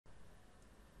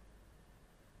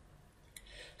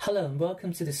Hello and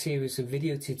welcome to the series of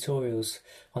video tutorials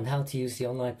on how to use the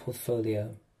online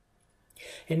portfolio.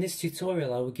 In this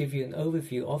tutorial I will give you an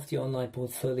overview of the online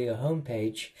portfolio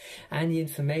homepage and the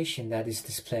information that is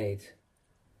displayed.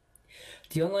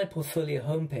 The online portfolio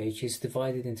homepage is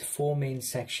divided into four main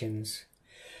sections,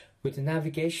 with the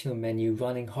navigational menu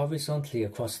running horizontally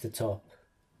across the top.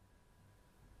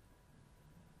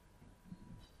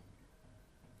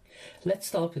 Let's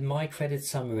start with My Credit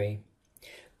Summary,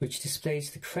 which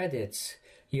displays the credits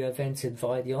you have entered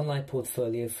via the online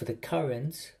portfolio for the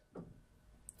current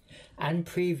and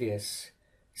previous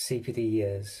CPD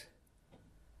years.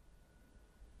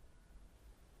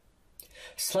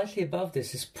 Slightly above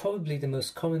this is probably the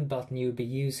most common button you will be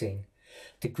using,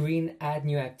 the green Add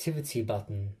New Activity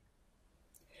button.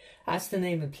 As the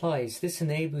name implies, this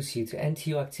enables you to enter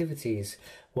your activities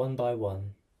one by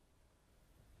one.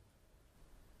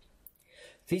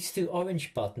 These two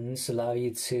orange buttons allow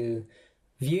you to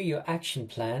view your action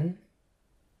plan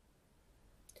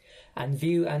and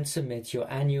view and submit your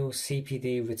annual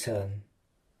CPD return.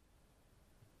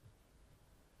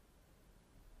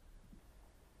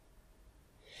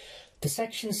 The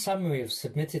section Summary of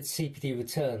Submitted CPD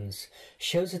Returns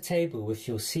shows a table with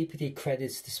your CPD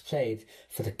credits displayed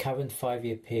for the current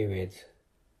 5-year period.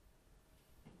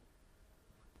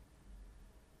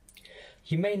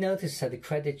 You may notice that the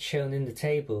credits shown in the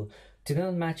table do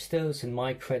not match those in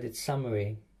My Credit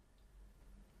Summary.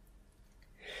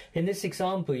 In this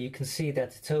example, you can see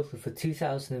that the total for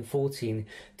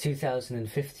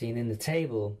 2014-2015 in the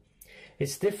table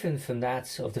is different from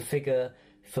that of the figure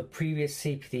for previous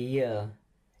CPD year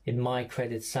in My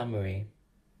Credit Summary.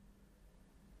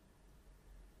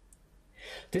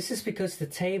 This is because the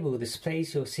table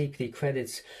displays your CPD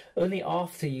credits only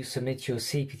after you submit your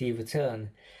CPD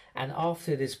return and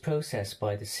after it is processed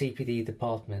by the CPD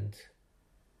department.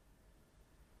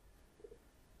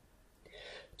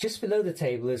 Just below the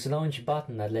table is an orange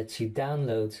button that lets you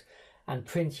download and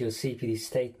print your CPD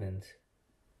statement.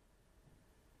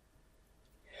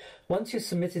 Once your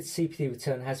submitted CPD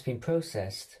return has been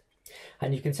processed,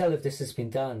 and you can tell if this has been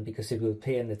done because it will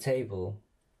appear in the table,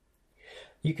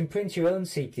 you can print your own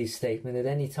CPD statement at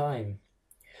any time,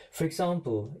 for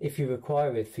example, if you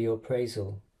require it for your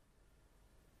appraisal.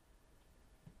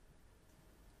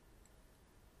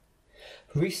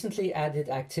 Recently added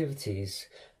activities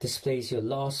displays your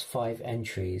last 5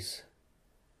 entries.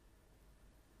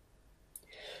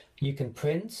 You can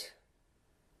print,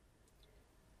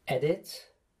 edit,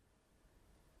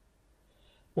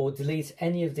 or delete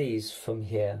any of these from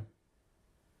here.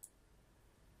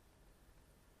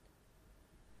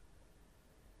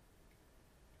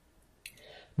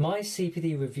 My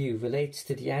CPD review relates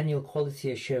to the annual quality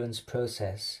assurance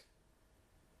process.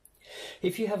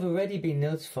 If you have already been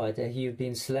notified that you have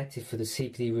been selected for the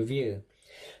CPD review,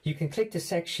 you can click the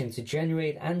section to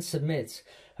generate and submit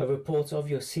a report of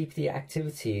your CPD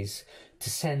activities to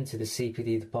send to the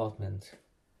CPD department.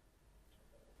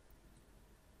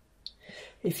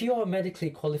 If you are a medically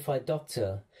qualified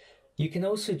doctor, you can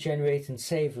also generate and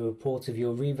save a report of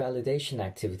your revalidation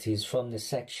activities from this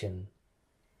section.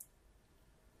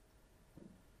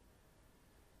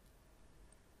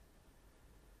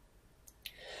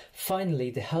 Finally,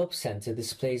 the Help Center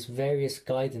displays various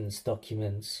guidance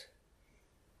documents.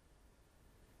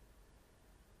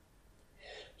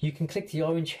 You can click the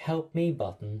orange Help Me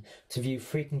button to view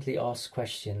frequently asked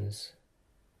questions.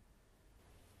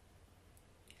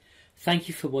 Thank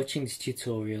you for watching this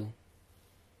tutorial.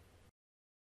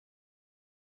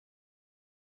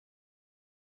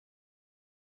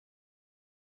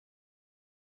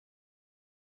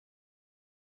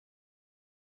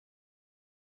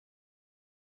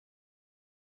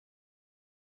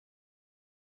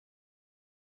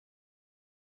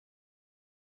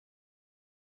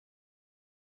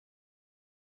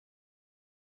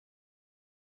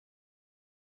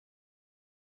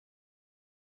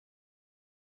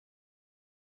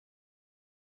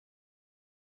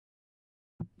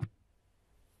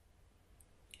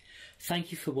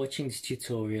 Thank you for watching this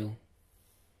tutorial.